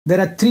There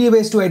are three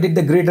ways to edit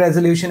the grid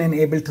resolution in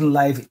Ableton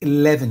Live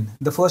 11.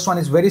 The first one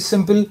is very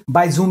simple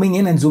by zooming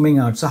in and zooming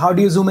out. So how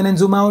do you zoom in and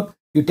zoom out?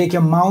 You take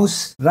your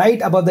mouse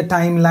right above the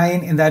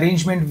timeline. In the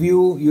arrangement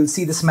view, you'll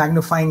see this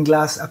magnifying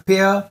glass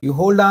appear. You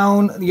hold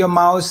down your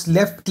mouse,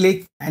 left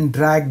click and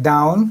drag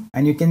down,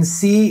 and you can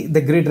see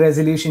the grid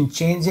resolution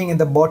changing in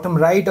the bottom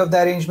right of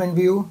the arrangement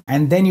view.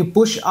 And then you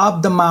push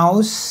up the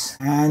mouse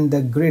and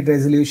the grid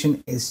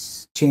resolution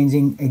is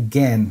changing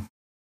again.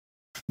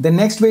 The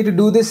next way to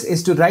do this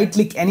is to right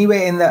click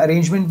anywhere in the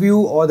arrangement view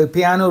or the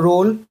piano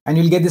roll, and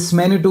you'll get this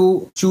menu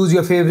to choose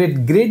your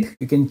favorite grid.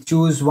 You can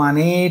choose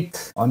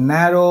 1/8 or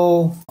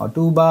narrow or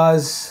 2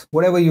 bars,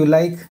 whatever you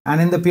like.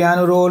 And in the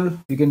piano roll,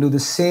 you can do the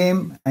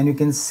same, and you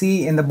can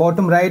see in the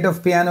bottom right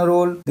of piano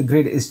roll, the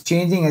grid is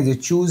changing as you're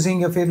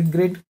choosing your favorite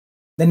grid.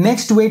 The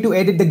next way to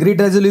edit the grid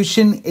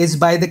resolution is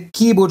by the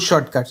keyboard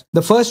shortcuts.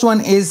 The first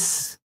one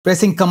is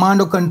pressing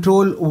Command or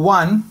Control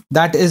 1,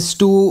 that is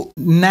to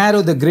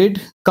narrow the grid.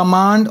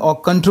 Command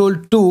or Control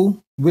 2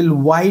 will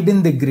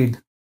widen the grid.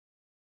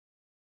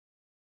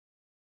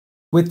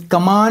 With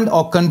Command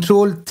or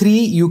Control 3,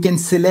 you can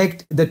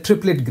select the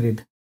triplet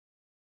grid.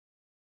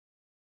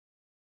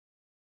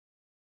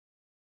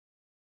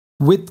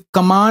 With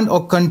Command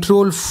or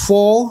Control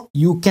 4,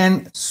 you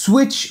can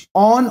switch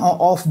on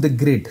or off the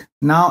grid.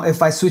 Now,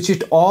 if I switch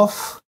it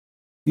off,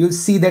 you'll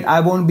see that I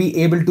won't be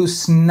able to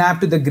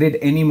snap to the grid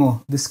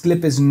anymore. This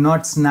clip is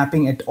not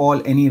snapping at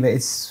all anywhere.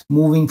 It's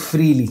moving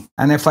freely.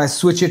 And if I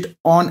switch it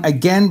on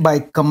again by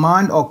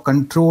Command or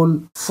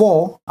Control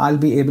 4, I'll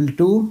be able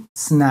to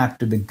snap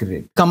to the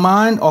grid.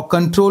 Command or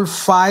Control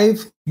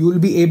 5, you'll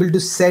be able to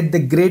set the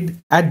grid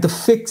at the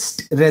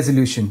fixed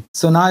resolution.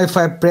 So now if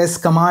I press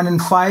Command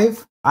and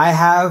 5, I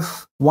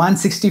have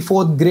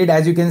 1/64th grid,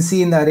 as you can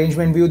see in the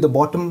arrangement view, the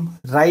bottom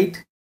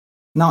right.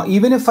 Now,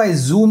 even if I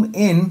zoom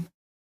in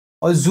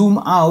or zoom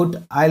out,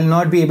 I'll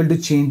not be able to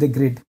change the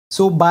grid.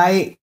 So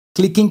by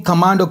clicking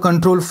Command or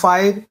Control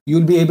 5,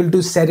 you'll be able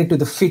to set it to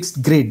the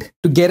fixed grid.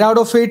 To get out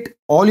of it,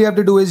 all you have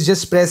to do is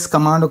just press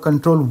Command or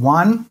Control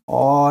 1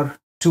 or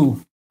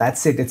 2.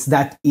 That's it. It's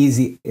that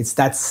easy. It's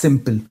that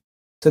simple.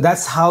 So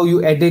that's how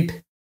you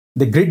edit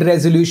the grid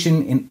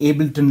resolution in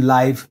Ableton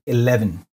Live 11.